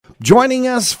Joining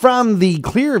us from the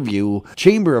Clearview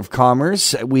Chamber of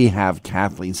Commerce, we have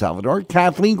Kathleen Salvador.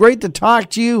 Kathleen, great to talk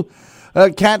to you.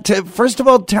 Kat, first of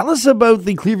all, tell us about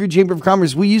the Clearview Chamber of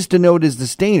Commerce. We used to know it as the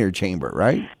Stayner Chamber,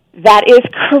 right? That is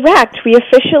correct. We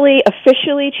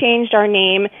officially changed our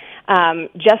name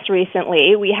just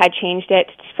recently. We had changed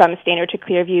it from Stayner to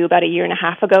Clearview about a year and a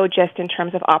half ago, just in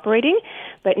terms of operating.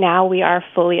 But now we are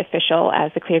fully official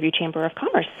as the Clearview Chamber of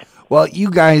Commerce. Well,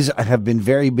 you guys have been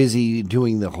very busy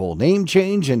doing the whole name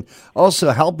change and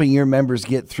also helping your members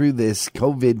get through this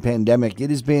COVID pandemic. It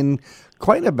has been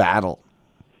quite a battle.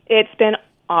 It's been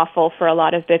awful for a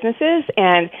lot of businesses,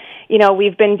 and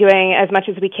we've been doing as much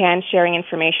as we can, sharing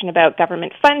information about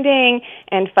government funding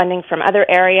and funding from other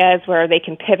areas where they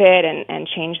can pivot and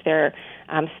change their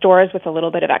stores with a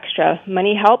little bit of extra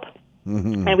money help.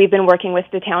 Mm-hmm. And we've been working with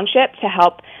the township to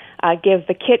help give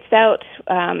the kits out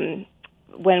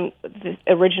when this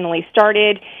originally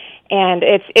started, and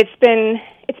it's been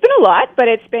a lot, but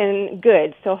it's been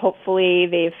good. So hopefully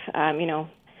they've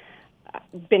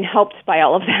been helped by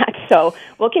all of that. So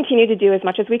we'll continue to do as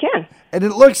much as we can. And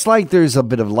it looks like there's a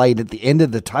bit of light at the end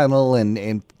of the tunnel,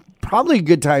 and probably a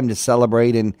good time to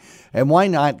celebrate. And why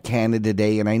not Canada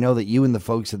Day? And I know that you and the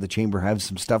folks at the Chamber have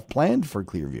some stuff planned for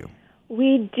Clearview.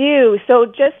 We do. So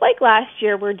just like last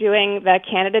year, we're doing the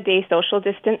Canada Day social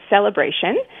distance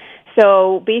celebration.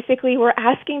 So basically, we're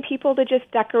asking people to just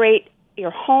decorate your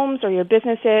homes or your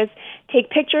businesses, take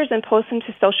pictures and post them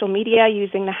to social media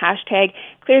using the hashtag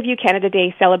Clearview Canada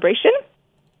Day Celebration,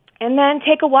 and then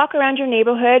take a walk around your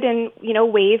neighborhood and,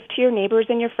 wave to your neighbors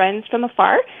and your friends from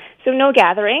afar. So no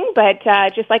gathering, but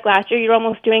just like last year, you're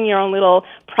almost doing your own little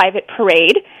private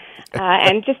parade,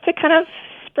 and just to kind of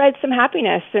spread some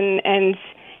happiness and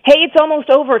hey, it's almost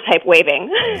over type waving.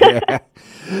 Yeah.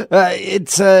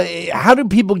 It's how do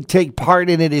people take part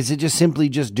in it? Is it just simply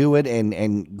just do it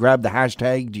and grab the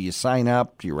hashtag? Do you sign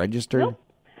up? Do you register? No.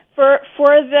 For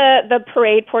the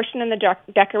parade portion and the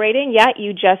decorating,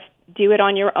 you just do it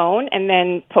on your own and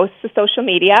then post to social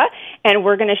media, and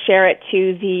we're going to share it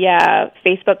to the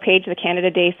Facebook page, the Canada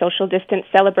Day Social Distance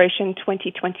Celebration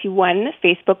 2021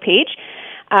 Facebook page.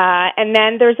 And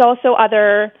then there's also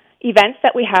other events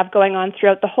that we have going on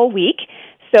throughout the whole week.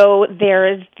 So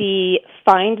there's the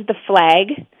Find the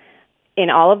Flag in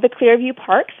all of the Clearview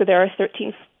parks. So there are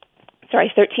 13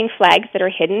 flags that are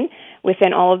hidden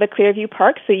within all of the Clearview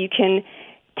parks. So you can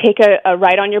take a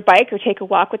ride on your bike or take a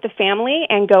walk with the family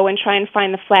and go and try and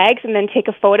find the flags and then take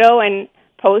a photo and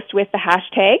post with the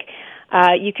hashtag.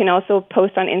 You can also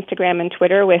post on Instagram and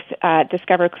Twitter with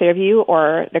Discover Clearview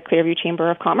or the Clearview Chamber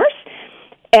of Commerce.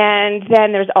 And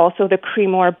then there's also the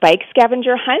Creemore Bike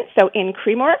Scavenger Hunt. So in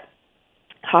Creemore,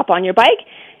 hop on your bike,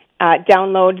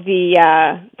 download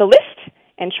the list,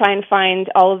 and try and find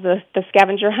all of the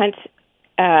scavenger hunt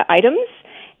items.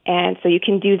 And so you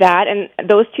can do that. And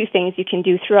those two things you can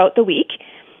do throughout the week.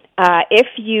 If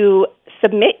you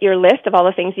submit your list of all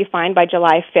the things you find by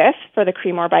July 5th for the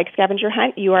Creemore Bike Scavenger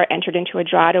Hunt, you are entered into a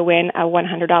draw to win a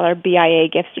 $100 BIA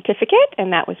gift certificate,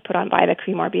 and that was put on by the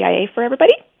Creemore BIA for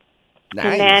everybody. Nice.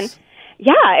 And then,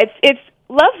 it's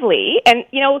lovely. And,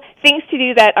 things to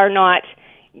do that are not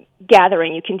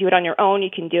gathering. You can do it on your own. You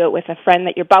can do it with a friend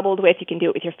that you're bubbled with. You can do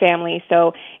it with your family.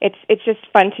 So it's just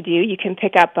fun to do. You can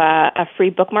pick up a free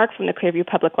bookmark from the Clearview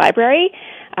Public Library.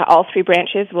 All 3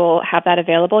 branches will have that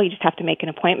available. You just have to make an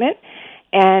appointment.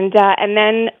 And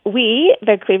then we,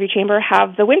 the Clearview Chamber,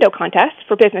 have the window contest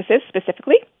for businesses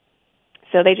specifically.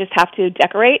 So they just have to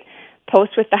decorate,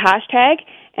 post with the hashtag,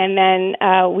 and then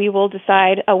we will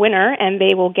decide a winner, and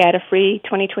they will get a free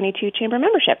 2022 Chamber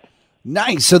membership.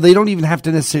 Nice. So they don't even have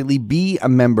to necessarily be a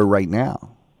member right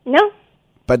now. No.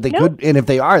 But they could, and if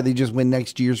they are, they just win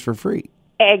next year's for free.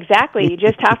 Exactly. You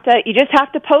just have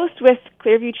to post with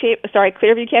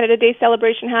Clearview Canada Day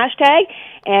Celebration hashtag,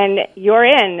 and you're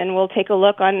in. And we'll take a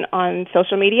look on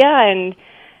social media, and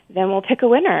then we'll pick a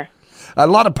winner. A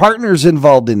lot of partners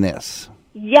involved in this.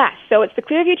 Yes. So it's the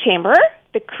Clearview Chamber,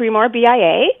 the Creemore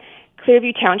BIA,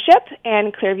 Clearview Township,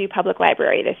 and Clearview Public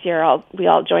Library. This year, we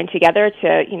all joined together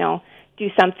to do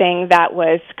something that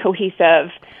was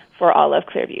cohesive for all of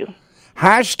Clearview.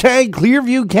 Hashtag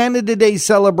Clearview Canada Day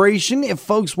Celebration. If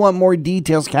folks want more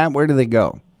details, Kat, where do they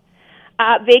go?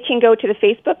 They can go to the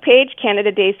Facebook page,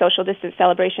 Canada Day Social Distance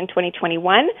Celebration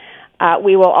 2021.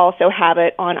 We will also have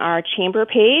it on our chamber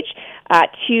page.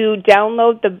 To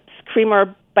download the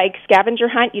Creemore Bike Scavenger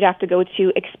Hunt, you'd have to go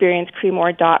to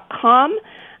experiencecreemore.com.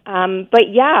 But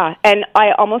yeah, and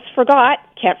I almost forgot,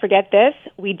 can't forget this,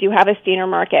 we do have a Stayner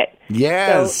Market.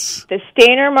 Yes. So the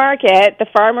Stayner Market, the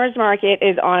Farmers Market,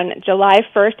 is on July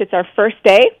 1st. It's our first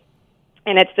day.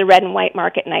 and it's the red and white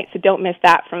market night, so don't miss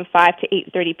that from 5 to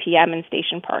 8:30 p.m. in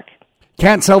Station Park.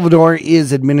 Kat Salvador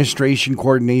is administration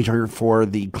coordinator for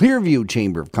the Clearview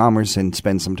Chamber of Commerce, and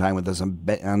spend some time with us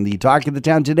on the Talk of the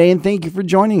Town today, and thank you for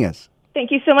joining us.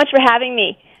 Thank you so much for having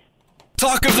me.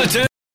 Talk of the Town.